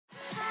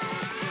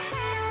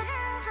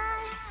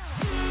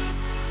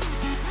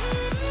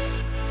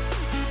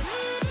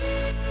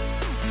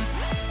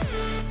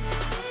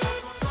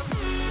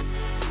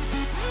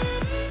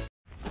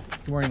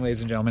Good morning, ladies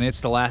and gentlemen. It's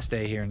the last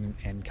day here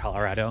in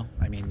Colorado.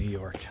 I mean, New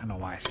York. I don't know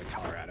why I said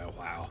Colorado.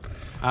 Wow.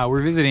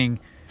 We're visiting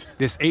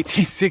this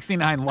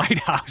 1869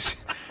 lighthouse.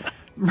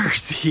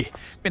 Mercy.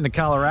 Been to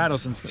Colorado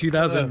since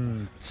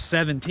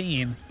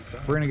 2017.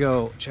 We're gonna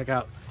go check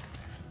out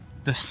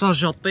the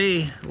Saint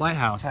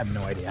lighthouse. I have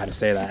no idea how to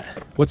say that.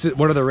 What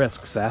are the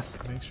risks, Seth?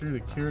 Make sure to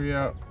carry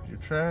out your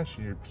trash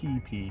and your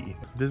pee-pee.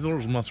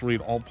 Visitors must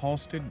read all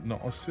posted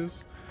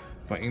notices.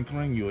 By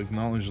entering, you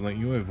acknowledge that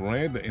you have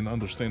read and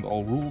understand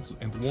all rules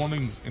and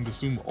warnings and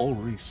assume all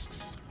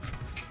risks.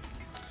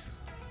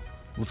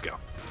 Let's go.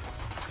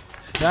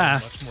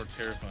 Much more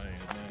terrifying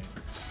at night.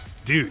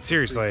 Dude,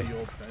 seriously. The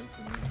old fence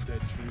and these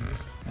dead trees.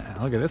 Yeah,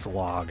 look at this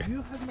log. Do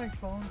you have my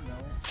phone? No.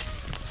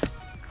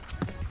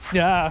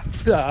 Yeah.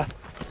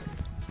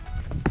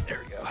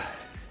 There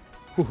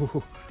we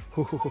go.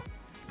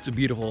 It's a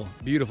beautiful,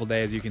 beautiful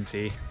day, as you can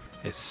see.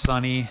 It's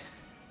sunny.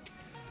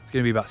 It's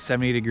gonna be about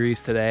 70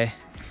 degrees today,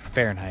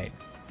 Fahrenheit.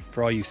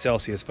 For all you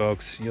Celsius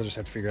folks, you'll just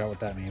have to figure out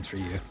what that means for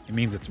you. It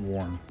means it's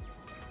warm.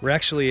 We're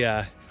actually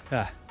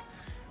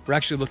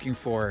looking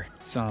for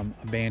some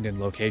abandoned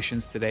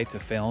locations today to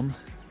film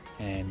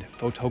and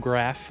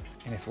photograph,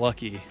 and if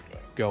lucky,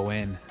 go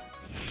in.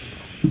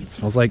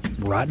 Smells like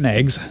rotten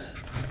eggs.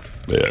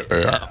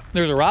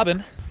 There's a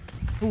robin.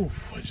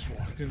 Oof, I just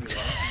walked into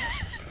that.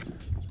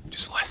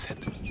 Just listen.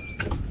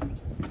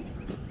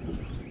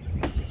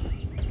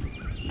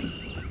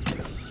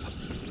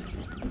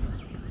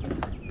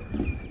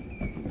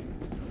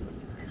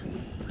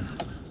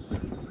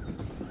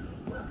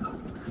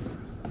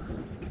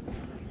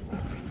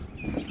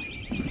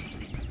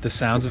 The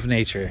sounds of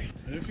nature.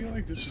 I feel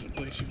like this is a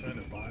place you find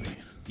a body.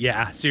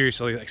 Yeah,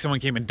 seriously, like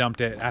someone came and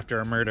dumped it after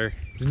a murder.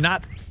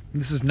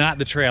 This is not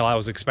the trail I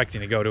was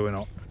expecting to go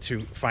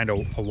to find a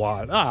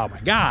wad. Oh my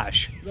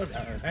gosh,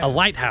 a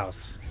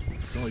lighthouse.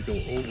 It's like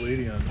an old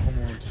lady on Home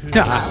Alone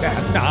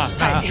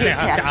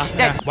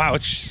 2. Wow,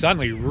 it's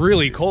suddenly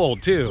really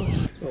cold too.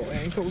 Oh,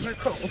 ankles are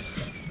cold.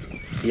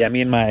 Yeah,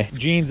 me and my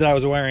jeans that I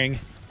was wearing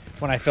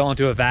when I fell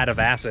into a vat of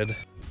acid.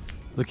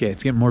 Look at it,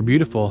 it's getting more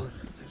beautiful.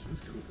 This is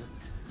cool.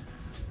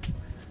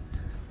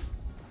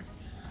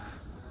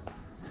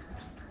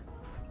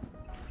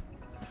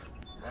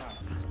 Wow.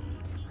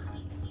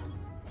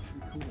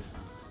 Cool.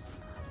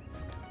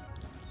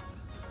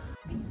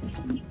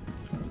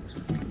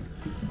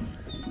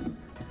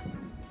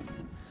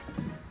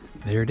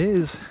 There it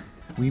is.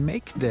 We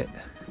make it.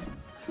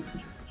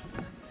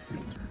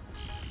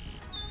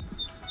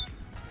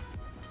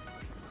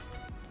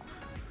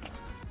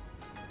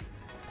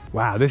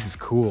 Wow, this is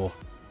cool.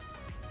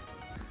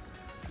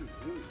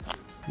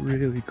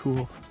 Really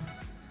cool.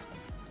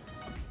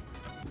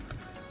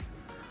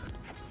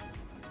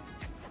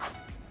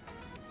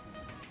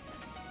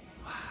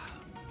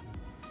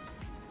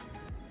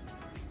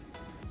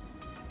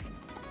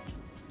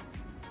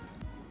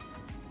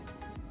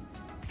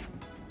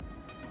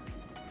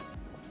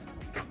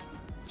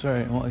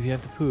 Sorry, well, if you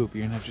have to poop,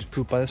 you're gonna have to just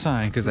poop by the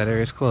sign because that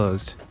area's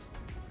closed.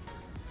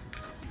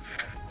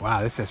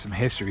 Wow, this has some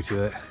history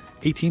to it.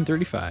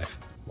 1835.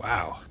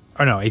 Wow.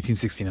 Oh no,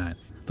 1869.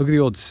 Look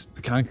at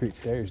the concrete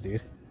stairs,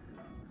 dude.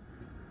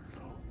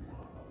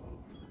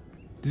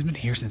 This has been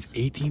here since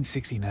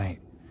 1869.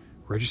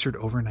 Registered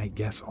overnight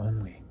guests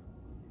only.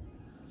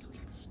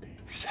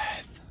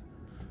 Seth.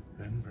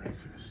 Then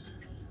breakfast.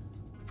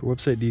 For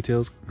website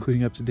details,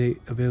 including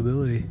up-to-date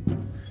availability.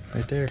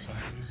 Right there.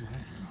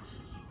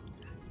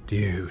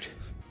 Dude,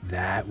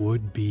 that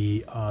would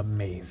be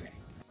amazing.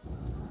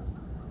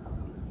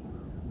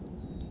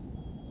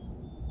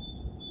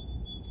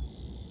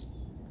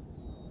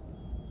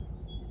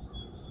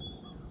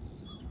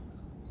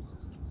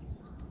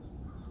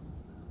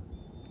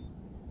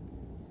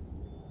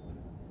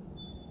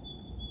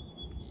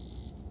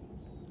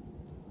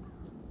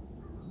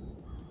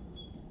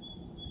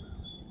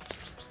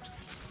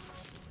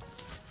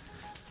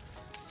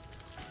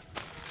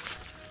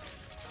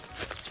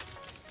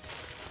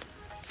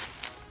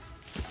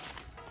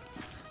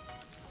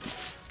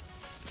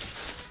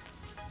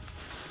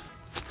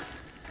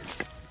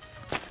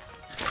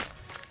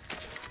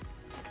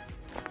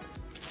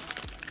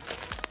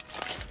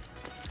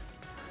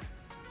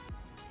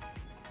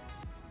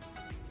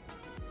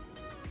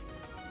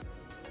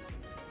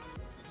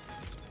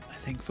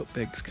 I think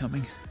Footbig's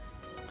coming.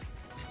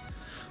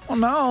 Oh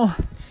no!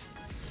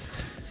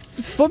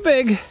 It's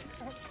Footbig!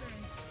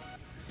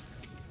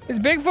 It's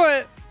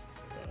Bigfoot!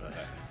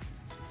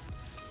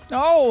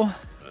 No!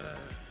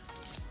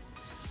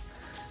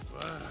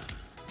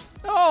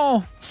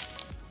 No!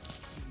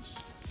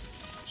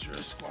 Sure,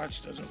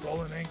 Squatch doesn't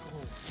roll an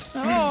ankle.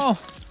 No!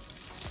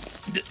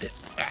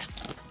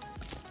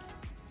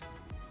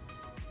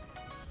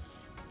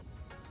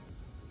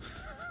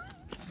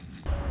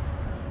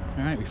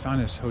 All right, we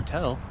found this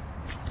hotel.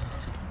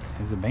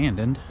 It's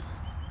abandoned.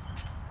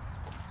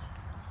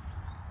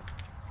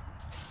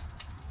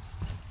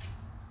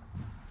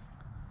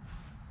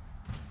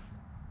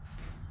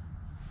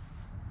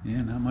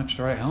 Yeah, not much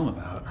to write home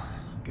about.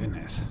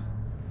 Goodness.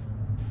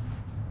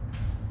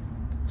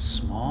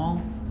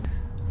 Small.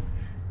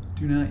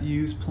 Do not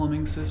use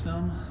plumbing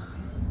system.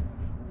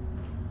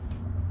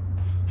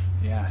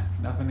 Yeah,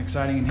 nothing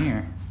exciting in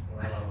here.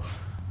 Wow.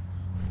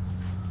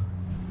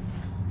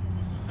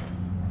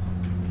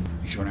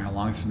 Makes you wonder how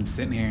long it's been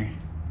sitting here.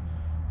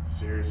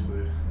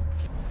 Seriously.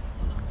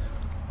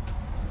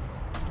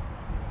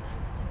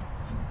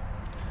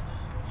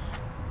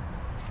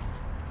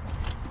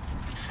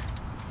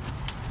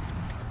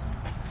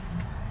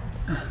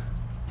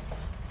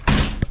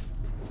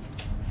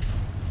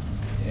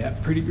 Yeah,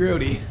 pretty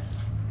grody.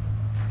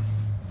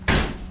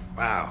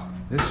 Wow.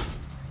 This,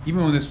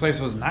 even when this place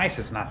was nice,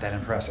 it's not that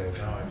impressive.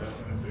 No, it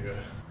definitely is like a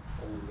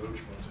old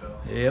roach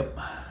motel. Yep.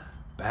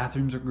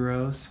 Bathrooms are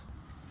gross.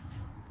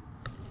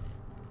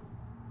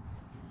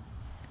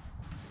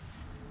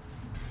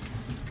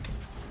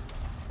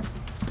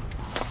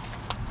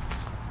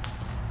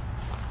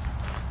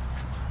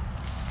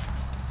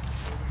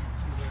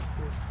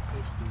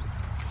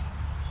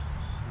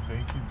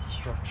 Vacant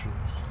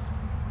structures.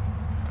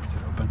 Is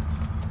it open?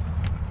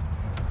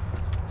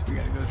 So we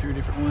gotta go through a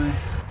different way.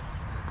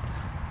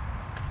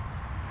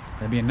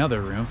 There'd be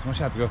another room, so we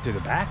should have to go through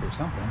the back or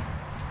something.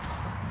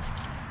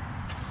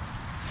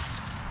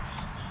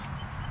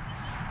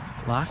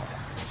 Locked?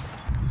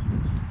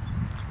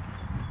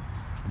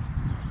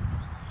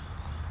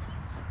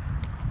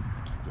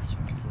 This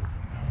one's open.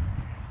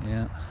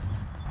 Yeah.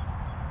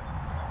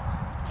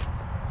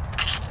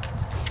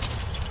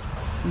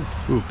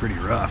 Ooh, pretty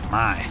rough,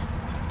 my.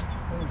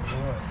 Oh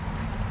boy.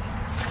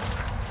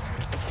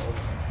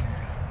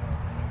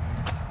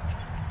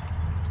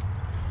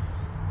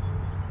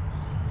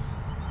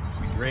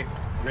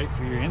 Great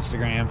for your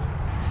Instagram.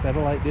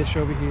 Satellite dish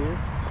over here.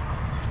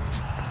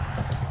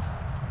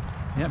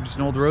 Yep, just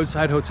an old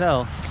roadside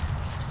hotel.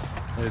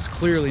 That is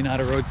clearly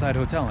not a roadside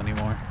hotel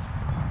anymore.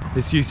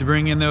 This used to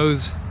bring in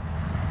those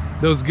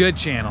good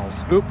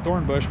channels. Oop,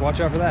 thorn bush, watch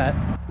out for that.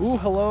 Ooh,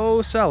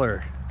 hello,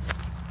 cellar.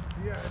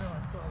 Yeah, I know,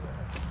 I saw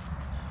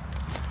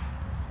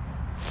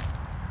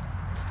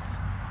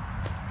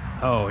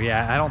that. Oh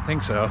yeah, I don't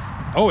think so.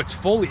 Oh, it's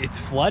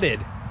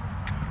flooded.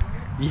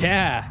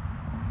 Yeah.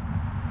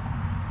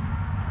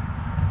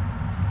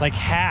 Like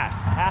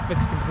half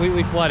it's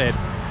completely flooded.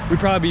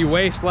 We'd probably be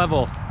waist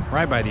level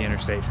right by the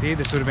interstate. See,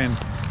 this would have been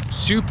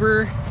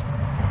super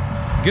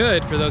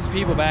good for those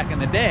people back in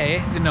the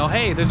day to know,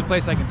 hey, there's a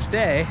place I can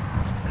stay.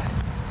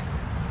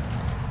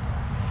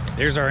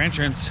 There's our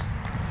entrance,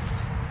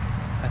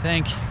 I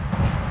think.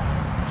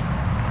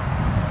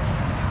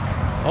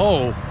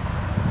 Oh,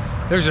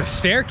 there's a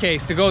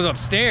staircase that goes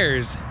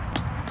upstairs.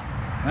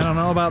 I don't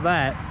know about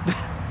that.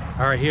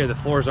 All right, here, the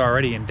floor's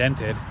already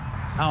indented.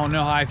 I don't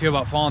know how I feel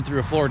about falling through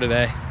a floor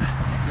today.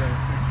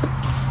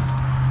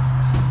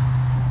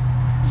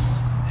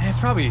 It's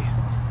probably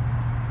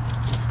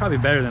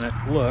better than it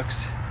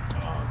looks.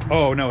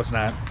 Oh, no, it's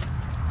not.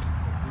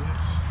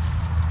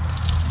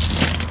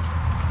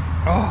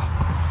 Oh.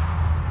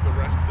 It's the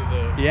rest of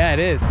the... Yeah, it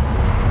is.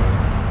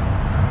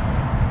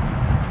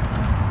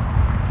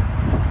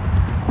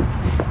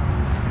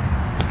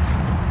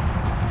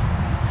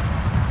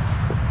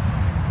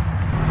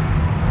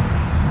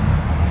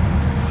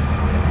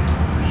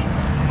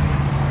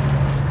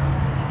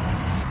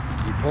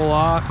 Pull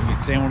off and you'd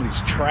stay in one of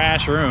these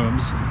trash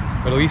rooms,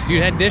 but at least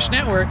you had Dish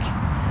Network.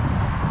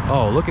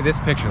 Oh, look at this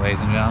picture,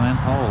 ladies and gentlemen.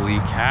 Holy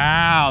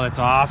cow, that's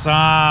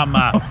awesome.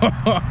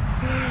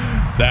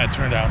 That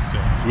turned out so.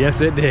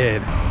 Yes, it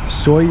did.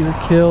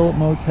 Sawyerkill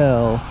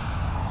Motel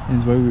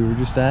is where we were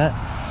just at.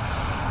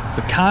 It's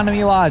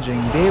economy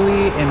lodging,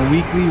 daily and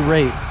weekly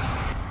rates.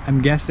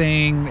 I'm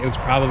guessing it was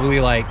probably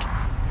like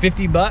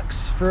 50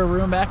 bucks for a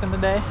room back in the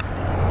day.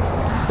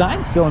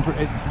 Sign's still in,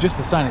 just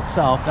the sign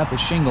itself, not the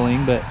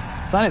shingling, but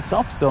sign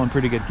itself is still in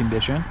pretty good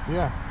condition.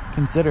 Yeah.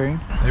 Considering.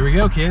 There we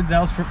go, kids.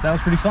 That was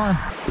pretty fun.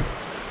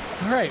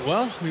 All right,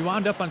 well, we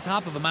wound up on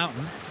top of a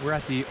mountain. We're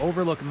at the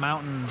Overlook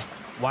Mountain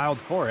Wild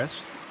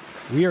Forest.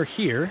 We are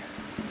here.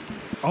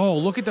 Oh,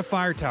 look at the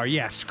fire tower.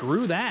 Yeah,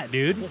 screw that,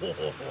 dude.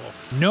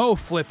 No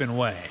flipping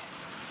way.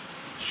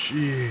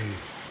 Jeez.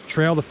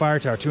 Trail the fire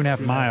tower,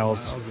 2.5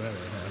 miles. How's that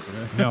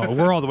happening? No,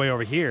 we're all the way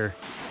over here.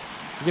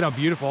 Look at how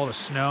beautiful all the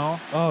snow.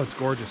 Oh, it's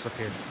gorgeous up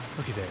here.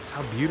 Look at this,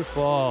 how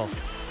beautiful.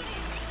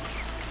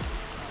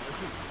 This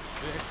is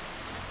sick.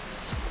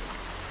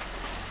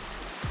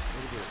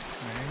 Look at this,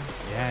 man.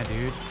 Yeah,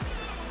 dude.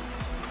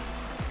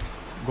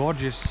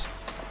 Gorgeous.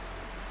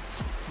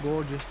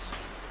 Gorgeous.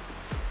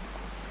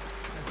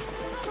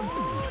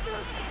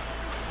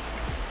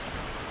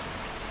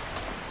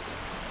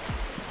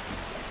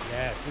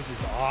 Yes, this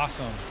is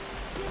awesome.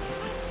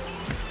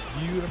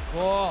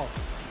 Beautiful.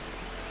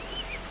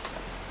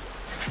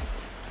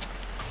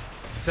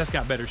 Seth's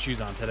got better shoes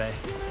on today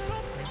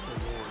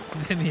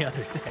than the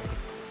other day.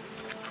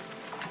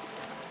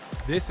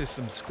 This is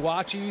some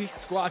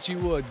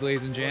squatchy woods,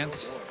 ladies and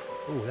gents.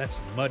 Oh, that's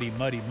some muddy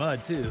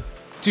mud too.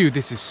 Dude,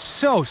 this is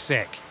so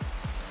sick.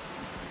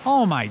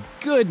 Oh my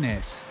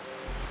goodness.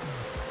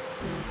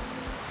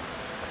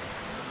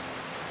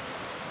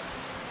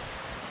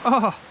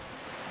 Oh,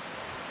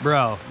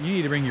 bro, you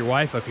need to bring your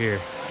wife up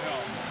here.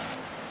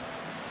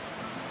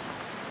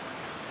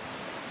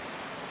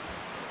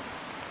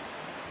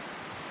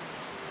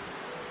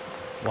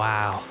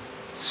 Wow.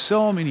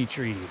 So many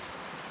trees.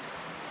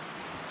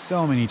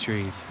 So many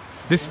trees.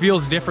 This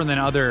feels different than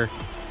other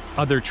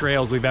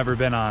trails we've ever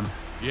been on.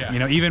 Yeah. You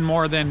know, even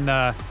more than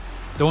the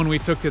one we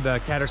took to the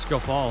Catskill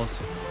Falls.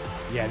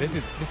 Yeah,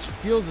 this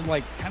feels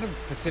like kind of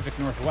Pacific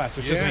Northwest,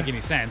 which doesn't make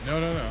any sense.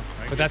 No.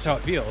 But that's how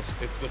it feels.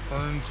 It's the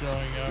ferns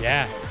growing up.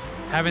 Yeah.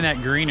 Having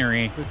that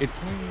greenery. The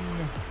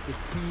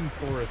clean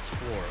forest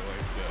floor.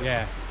 Like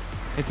yeah.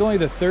 It's only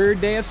the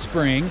 3rd day of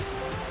spring,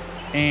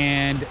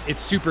 and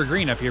it's super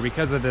green up here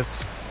because of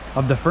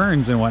the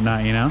ferns and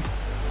whatnot, you know?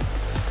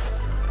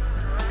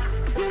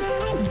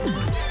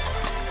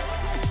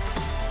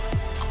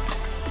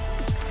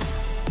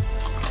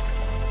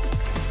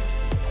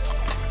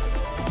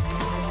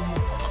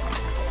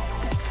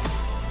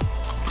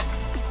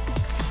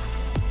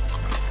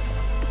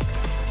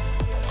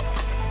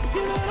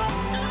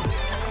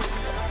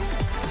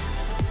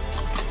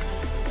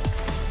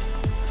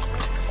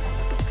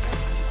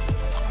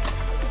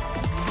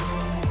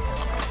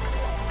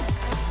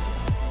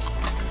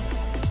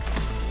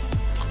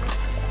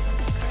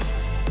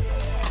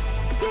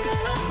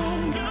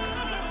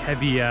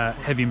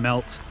 Heavy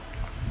melt.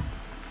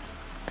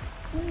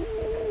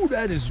 Ooh,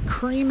 that is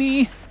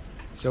creamy.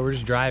 So we're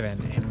just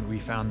driving and we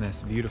found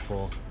this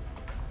beautiful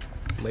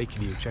lake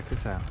view. Check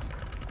this out.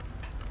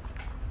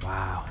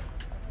 Wow.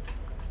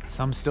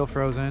 Some still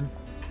frozen.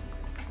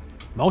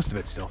 Most of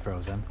it's still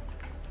frozen.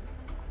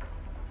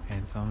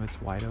 And some of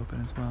it's wide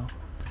open as well.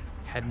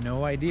 Had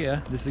no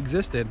idea this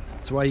existed.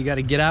 That's why you got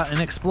to get out and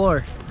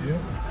explore. Yeah.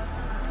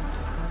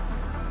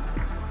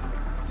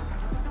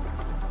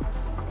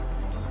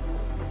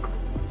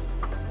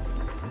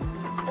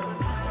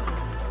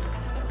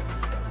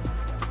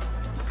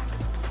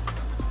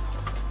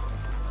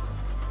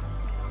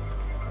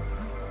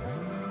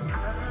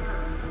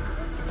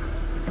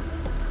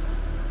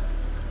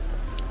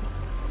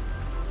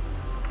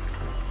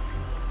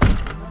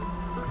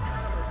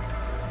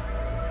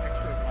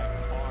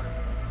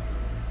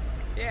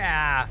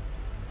 Yeah.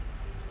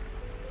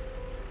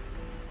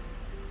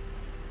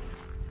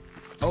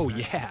 Oh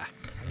yeah.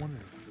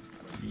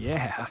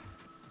 Yeah.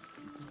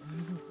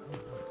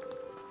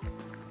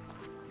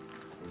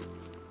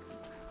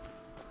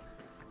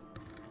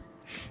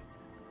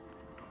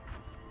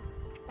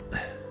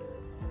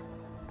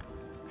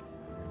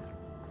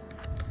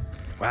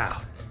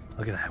 Wow.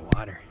 Look at that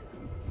water.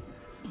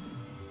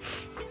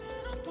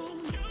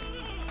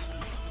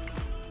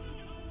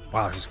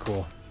 Wow, this is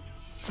cool.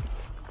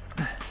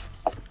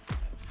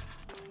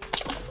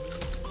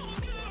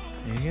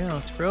 There you go,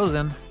 it's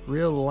frozen.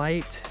 Real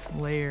light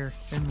layer,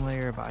 thin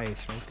layer of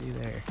ice right through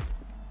there.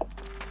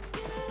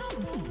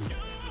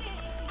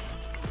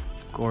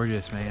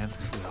 Gorgeous, man.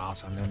 This is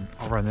awesome. And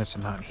over on this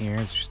mountain here,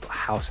 it's just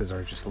houses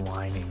are just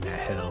lining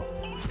that hill.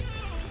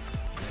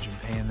 Imagine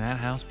paying that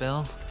house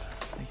bill.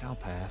 I think I'll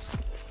pass.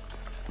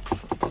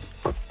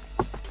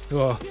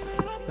 Oh,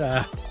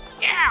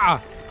 yeah!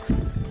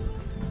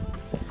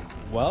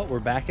 Well, we're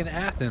back in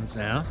Athens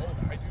now.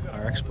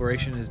 Our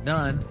exploration is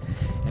done,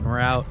 and we're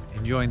out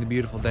enjoying the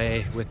beautiful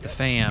day with the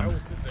fam.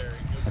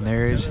 And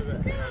there's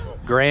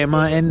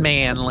Grandma and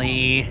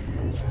Manly.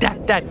 Da,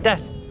 da, da.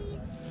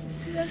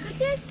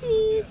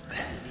 Jesse.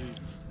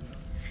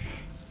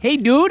 Hey,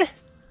 dude.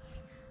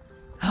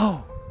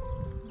 Oh.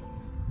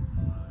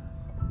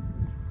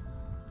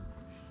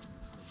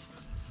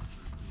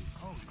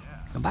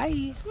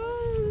 Bye.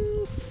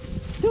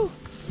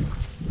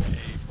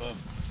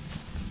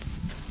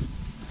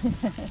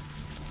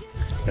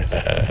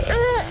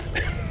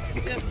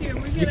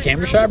 Your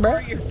camera shot, bro?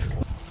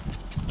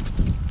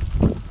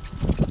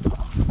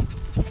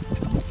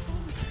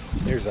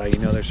 Here's how you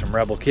know there's some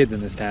rebel kids in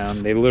this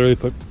town. They literally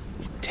put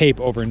tape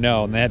over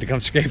no and they had to come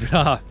scrape it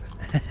off.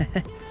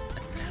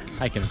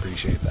 I can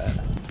appreciate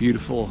that.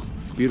 Beautiful,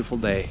 beautiful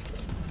day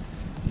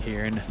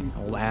here in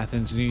old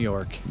Athens, New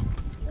York.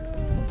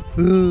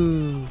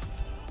 Ooh.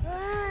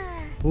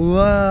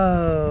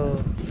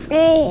 Whoa.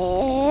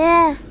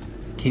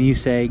 Can you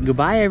say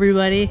goodbye,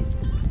 everybody?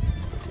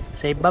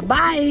 Say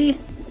bye-bye.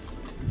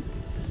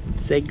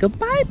 Say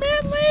goodbye,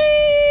 Manly.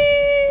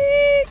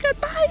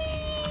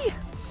 Goodbye.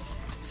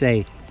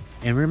 Say,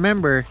 and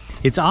remember,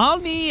 it's all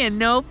knee and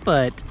no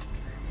foot.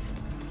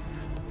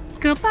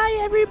 Goodbye,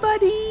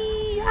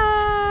 everybody.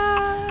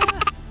 Ah.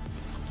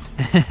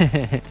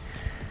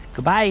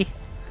 Goodbye.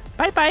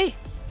 Bye-bye.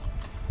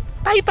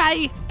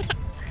 Bye-bye.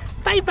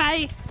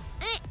 Bye-bye.